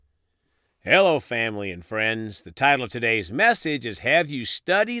Hello, family and friends. The title of today's message is Have You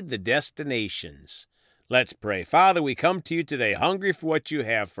Studied the Destinations? Let's pray. Father, we come to you today hungry for what you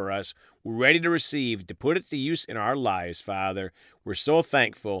have for us. We're ready to receive, to put it to use in our lives, Father. We're so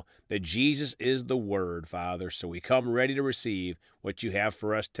thankful that Jesus is the Word, Father. So we come ready to receive what you have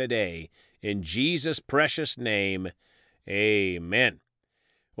for us today. In Jesus' precious name, amen.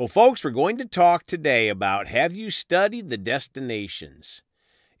 Well, folks, we're going to talk today about Have you studied the destinations?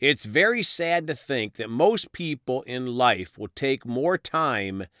 It's very sad to think that most people in life will take more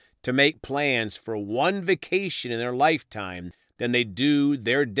time to make plans for one vacation in their lifetime than they do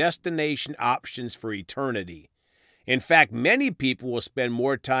their destination options for eternity. In fact, many people will spend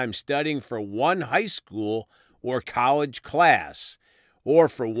more time studying for one high school or college class or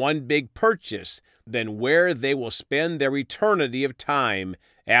for one big purchase than where they will spend their eternity of time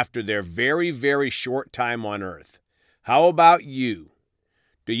after their very, very short time on earth. How about you?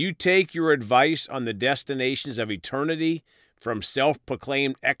 Do you take your advice on the destinations of eternity from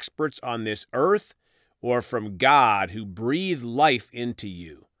self-proclaimed experts on this earth or from God who breathed life into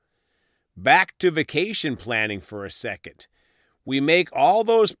you? Back to vacation planning for a second. We make all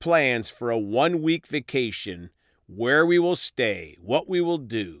those plans for a one-week vacation, where we will stay, what we will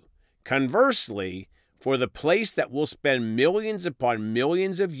do. Conversely, for the place that will spend millions upon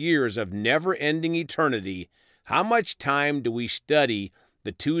millions of years of never-ending eternity, how much time do we study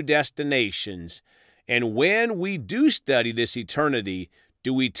the two destinations? And when we do study this eternity,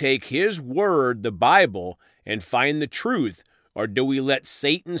 do we take His Word, the Bible, and find the truth, or do we let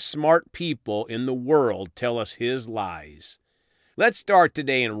Satan's smart people in the world tell us his lies? Let's start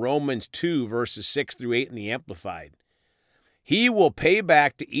today in Romans 2, verses 6 through 8 in the Amplified. He will pay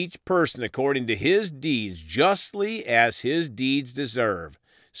back to each person according to his deeds, justly as his deeds deserve.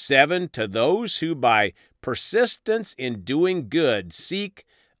 7, to those who by persistence in doing good seek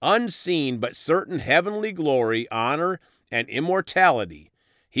unseen but certain heavenly glory, honor, and immortality,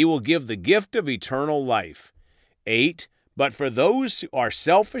 he will give the gift of eternal life. 8, but for those who are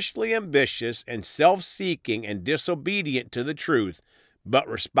selfishly ambitious and self-seeking and disobedient to the truth, but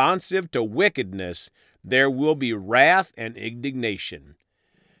responsive to wickedness, there will be wrath and indignation.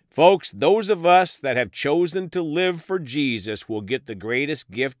 Folks, those of us that have chosen to live for Jesus will get the greatest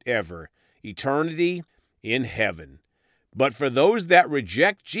gift ever, eternity in heaven. But for those that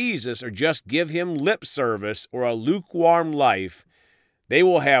reject Jesus or just give him lip service or a lukewarm life, they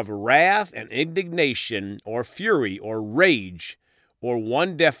will have wrath and indignation or fury or rage, or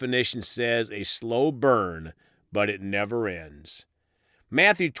one definition says a slow burn, but it never ends.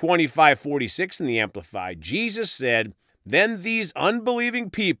 Matthew 25:46 in the Amplified, Jesus said, "Then these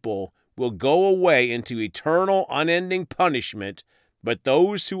unbelieving people will go away into eternal, unending punishment, but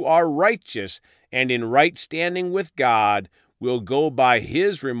those who are righteous and in right standing with God will go by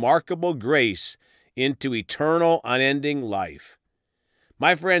his remarkable grace into eternal, unending life."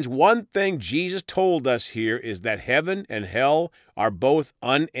 My friends, one thing Jesus told us here is that heaven and hell are both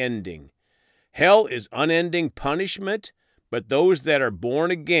unending. Hell is unending punishment, but those that are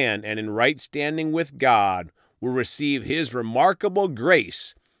born again and in right standing with God will receive his remarkable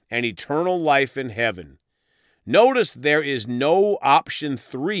grace and eternal life in heaven. Notice there is no option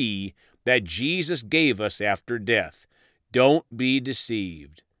 3 that Jesus gave us after death. Don't be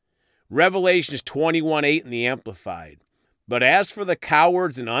deceived. Revelations 21:8 in the Amplified. But as for the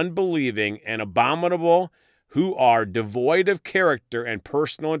cowards and unbelieving and abominable who are devoid of character and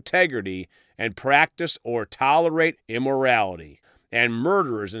personal integrity and practice or tolerate immorality, and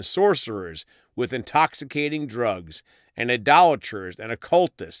murderers and sorcerers with intoxicating drugs, and idolaters and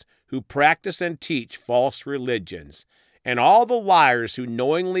occultists who practice and teach false religions, and all the liars who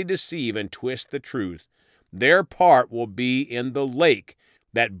knowingly deceive and twist the truth, their part will be in the lake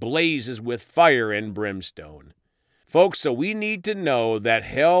that blazes with fire and brimstone. Folks, so we need to know that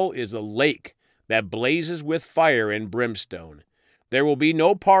hell is a lake that blazes with fire and brimstone. There will be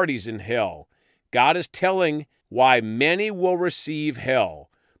no parties in hell. God is telling why many will receive hell.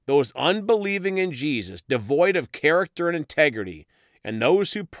 Those unbelieving in Jesus, devoid of character and integrity, and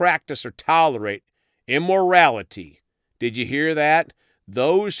those who practice or tolerate immorality. Did you hear that?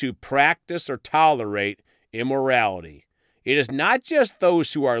 Those who practice or tolerate immorality. It is not just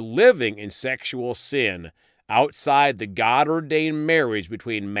those who are living in sexual sin outside the God-ordained marriage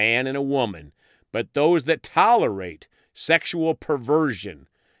between man and a woman, but those that tolerate sexual perversion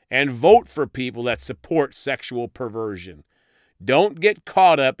and vote for people that support sexual perversion. Don't get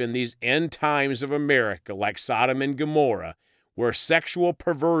caught up in these end times of America like Sodom and Gomorrah, where sexual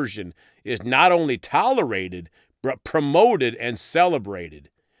perversion is not only tolerated, but promoted and celebrated.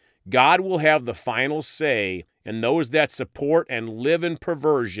 God will have the final say, and those that support and live in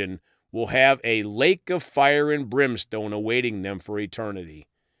perversion will have a lake of fire and brimstone awaiting them for eternity.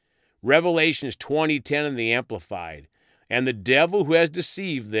 Revelations 20:10 in the Amplified. And the devil who has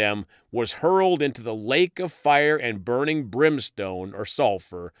deceived them was hurled into the lake of fire and burning brimstone or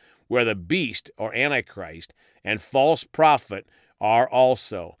sulfur, where the beast or Antichrist and false prophet are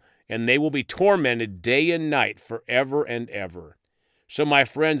also, and they will be tormented day and night forever and ever. So, my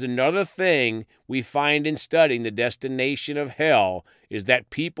friends, another thing we find in studying the destination of hell is that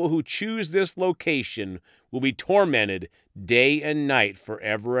people who choose this location will be tormented day and night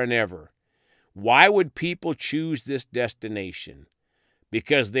forever and ever. Why would people choose this destination?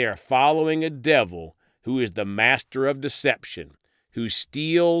 Because they are following a devil who is the master of deception, who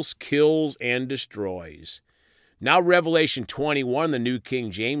steals, kills, and destroys. Now Revelation 21, the New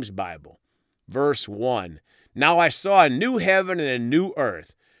King James Bible. Verse 1. Now I saw a new heaven and a new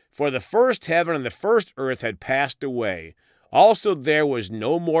earth, for the first heaven and the first earth had passed away. Also there was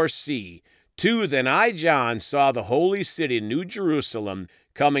no more sea. 2. Then I, John, saw the holy city, New Jerusalem,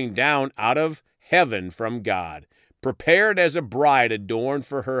 coming down out of heaven from God, prepared as a bride adorned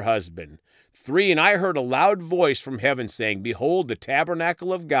for her husband. 3. And I heard a loud voice from heaven saying, Behold, the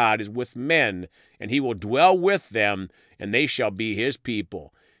tabernacle of God is with men, and he will dwell with them, and they shall be his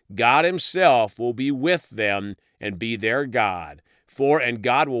people. God himself will be with them and be their God. And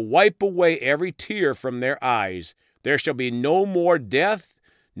God will wipe away every tear from their eyes. There shall be no more death,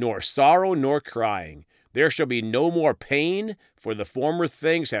 nor sorrow, nor crying. There shall be no more pain, for the former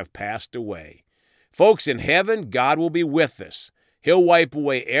things have passed away. Folks, in heaven, God will be with us. He'll wipe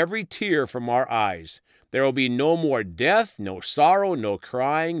away every tear from our eyes. There will be no more death, no sorrow, no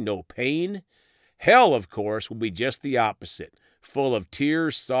crying, no pain. Hell, of course, will be just the opposite, full of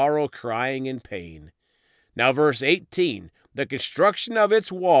tears, sorrow, crying, and pain. Now, verse 18, the construction of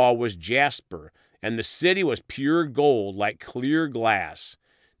its wall was jasper, and the city was pure gold, like clear glass.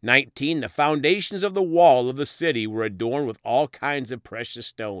 19, the foundations of the wall of the city were adorned with all kinds of precious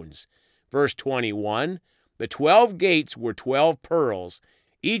stones. Verse 21, the 12 gates were 12 pearls.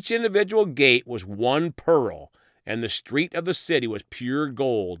 Each individual gate was 1 pearl, and the street of the city was pure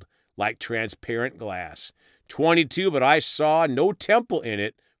gold, like transparent glass. 22, but I saw no temple in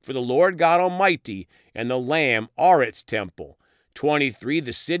it, for the Lord God Almighty and the Lamb are its temple. 23,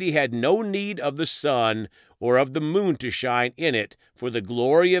 the city had no need of the sun or of the moon to shine in it, for the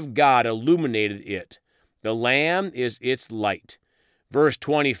glory of God illuminated it. The Lamb is its light. Verse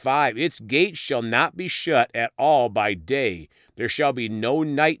 25, its gates shall not be shut at all by day. There shall be no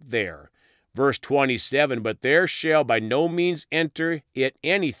night there. Verse 27, but there shall by no means enter it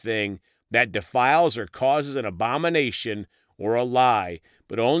anything that defiles or causes an abomination or a lie,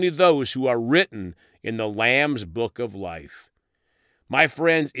 but only those who are written in the Lamb's book of life. My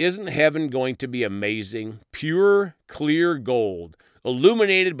friends, isn't heaven going to be amazing? Pure, clear gold,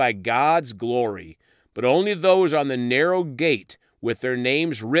 illuminated by God's glory, but only those on the narrow gate with their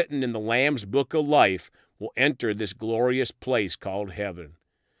names written in the Lamb's book of life will enter this glorious place called heaven.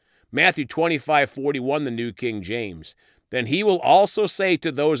 Matthew 25:41, the New King James. Then he will also say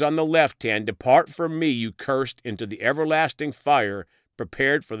to those on the left hand, Depart from me, you cursed, into the everlasting fire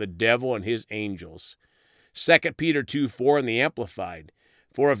prepared for the devil and his angels. 2 Peter 2:4 in the Amplified.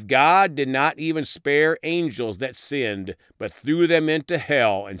 For if God did not even spare angels that sinned, but threw them into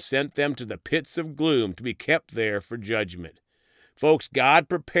hell and sent them to the pits of gloom to be kept there for judgment. Folks, God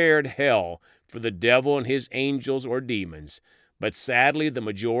prepared hell for the devil and his angels or demons, but sadly the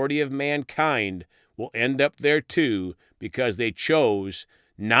majority of mankind will end up there too because they chose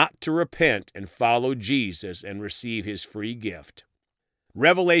not to repent and follow Jesus and receive his free gift.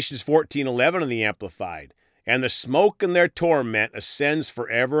 Revelations 14:11 in the Amplified. And the smoke in their torment ascends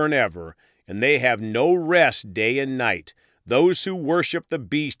forever and ever, and they have no rest day and night, those who worship the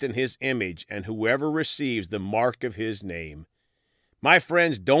beast in his image, and whoever receives the mark of his name. My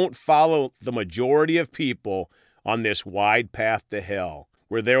friends, don't follow the majority of people on this wide path to hell,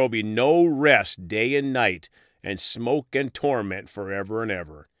 where there will be no rest day and night, and smoke and torment forever and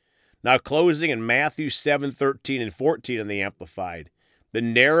ever. Now closing in Matthew 7:13 and 14 in the Amplified. The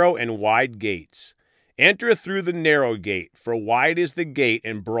narrow and wide gates. Enter through the narrow gate, for wide is the gate,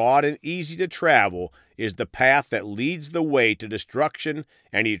 and broad and easy to travel is the path that leads the way to destruction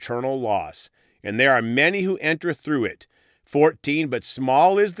and eternal loss. And there are many who enter through it. 14, but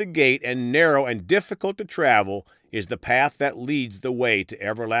small is the gate, and narrow and difficult to travel is the path that leads the way to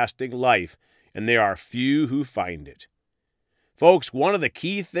everlasting life, and there are few who find it. Folks, one of the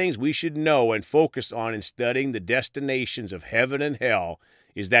key things we should know and focus on in studying the destinations of heaven and hell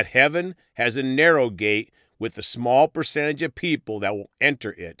is that heaven has a narrow gate with a small percentage of people that will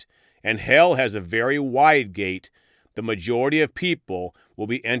enter it, and hell has a very wide gate the majority of people will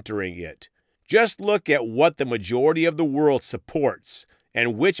be entering it. Just look at what the majority of the world supports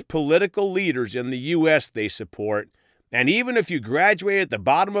and which political leaders in the U.S. they support. And even if you graduate at the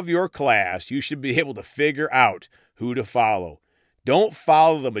bottom of your class, you should be able to figure out who to follow. Don't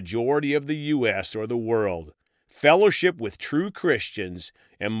follow the majority of the U.S. or the world. Fellowship with true Christians,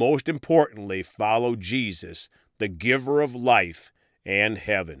 and most importantly, follow Jesus, the giver of life and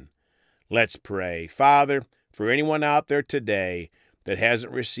heaven. Let's pray. Father, for anyone out there today that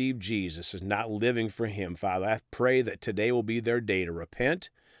hasn't received Jesus, is not living for him, Father, I pray that today will be their day to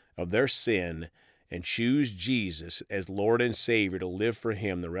repent of their sin and choose Jesus as Lord and Savior to live for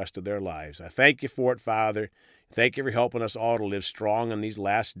him the rest of their lives. I thank you for it, Father. Thank you for helping us all to live strong in these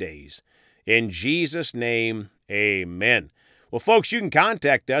last days. In Jesus' name, amen. Well, folks, you can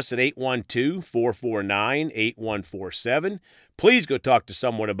contact us at 812-449-8147. Please go talk to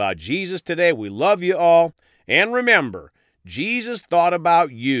someone about Jesus today. We love you all. And remember, Jesus thought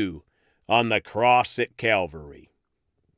about you on the cross at Calvary.